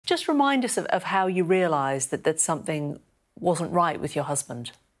Just remind us of how you realised that something wasn't right with your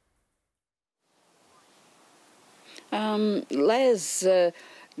husband. Les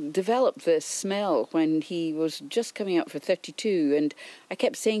developed this smell when he was just coming up for 32, and I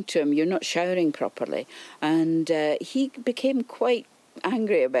kept saying to him, "You're not showering properly," and he became quite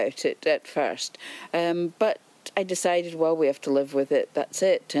angry about it at first, but I decided, well, we have to live with it, that's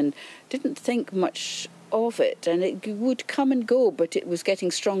it, and didn't think much of it, and it would come and go, but it was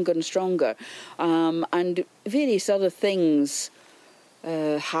getting stronger and stronger, and various other things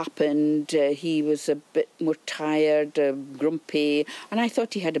happened. He was a bit more tired, grumpy, and I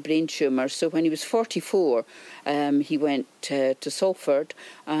thought he had a brain tumour. So when he was 44, he went to Salford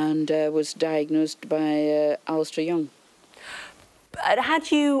and was diagnosed by Alistair Young.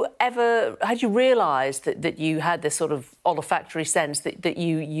 Had you realised that you had this sort of olfactory sense that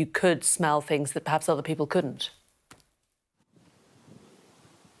you could smell things that perhaps other people couldn't?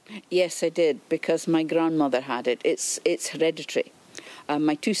 Yes, I did, because my grandmother had it. It's hereditary.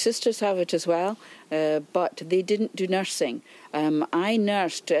 My two sisters have it as well, but they didn't do nursing. I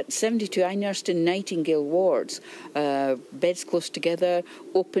nursed, at 72, I nursed in Nightingale wards, beds close together,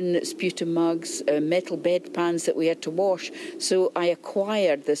 open sputum mugs, metal bedpans that we had to wash. So I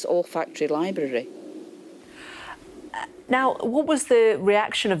acquired this olfactory library. Now, what was the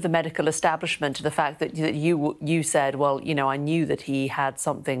reaction of the medical establishment to the fact that you said, well, you know, I knew that he had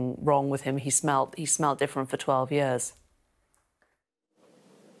something wrong with him. He smelled different for 12 years.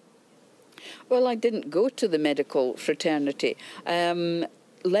 Well, I didn't go to the medical fraternity.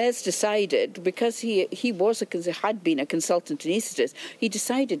 Les decided, because he had been a consultant anaesthetist, he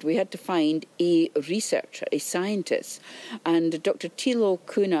decided we had to find a researcher, a scientist. And Dr. Thilo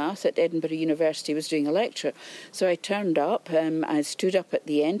Kunath at Edinburgh University was doing a lecture. So I turned up, I stood up at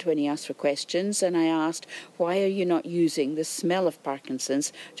the end when he asked for questions, and I asked, why are you not using the smell of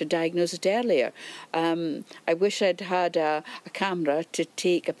Parkinson's to diagnose it earlier? I wish I'd had a camera to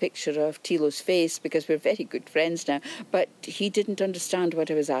take a picture of Thilo's face, because we're very good friends now, but he didn't understand what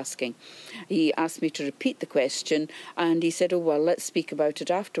I was asking. He asked me to repeat the question, and he said, oh, well, let's speak about it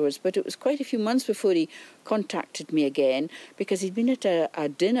afterwards. But it was quite a few months before he contacted me again, because he'd been at a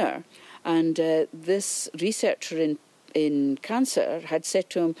dinner, and this researcher in cancer had said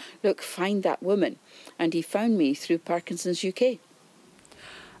to him, look, find that woman. And he found me through Parkinson's UK.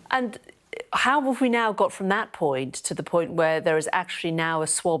 And how have we now got from that point to the point where there is actually now a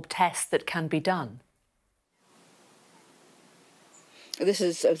swab test that can be done? This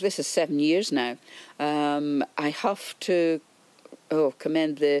is 7 years now. I have to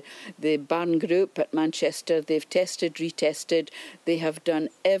commend the Barn Group at Manchester. They've tested, retested. They have done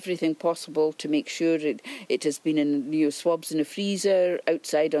everything possible to make sure it has been in swabs in a freezer,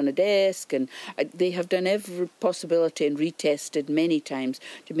 outside on a desk, and they have done every possibility and retested many times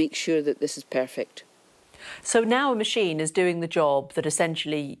to make sure that this is perfect. So now a machine is doing the job that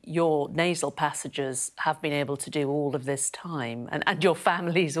essentially your nasal passages have been able to do all of this time, and your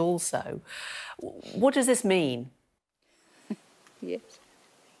families also. What does this mean? Yes.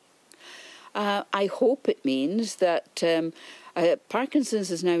 I hope it means that Parkinson's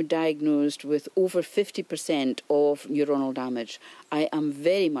is now diagnosed with over 50% of neuronal damage. I am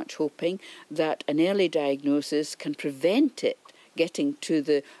very much hoping that an early diagnosis can prevent it getting to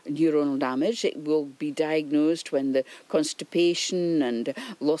the neuronal damage. It will be diagnosed when the constipation and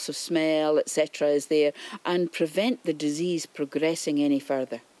loss of smell, etc., is there, and prevent the disease progressing any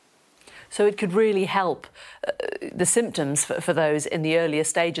further. So it could really help the symptoms for those in the earlier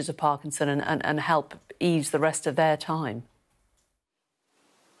stages of Parkinson and help ease the rest of their time.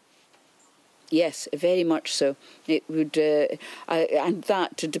 Yes, very much so. It would, and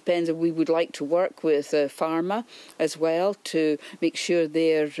that depends. We would like to work with pharma as well to make sure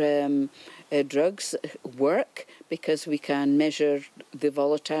their drugs work, because we can measure the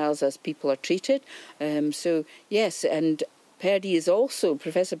volatiles as people are treated. So yes, and Perdie is also,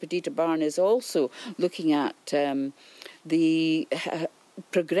 Professor Perdita Barn is also looking at the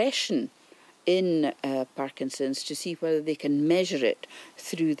progression in Parkinson's to see whether they can measure it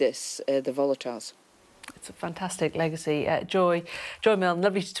through this, the volatiles. It's a fantastic legacy. Joy Milne,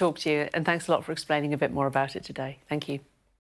 lovely to talk to you, and thanks a lot for explaining a bit more about it today. Thank you.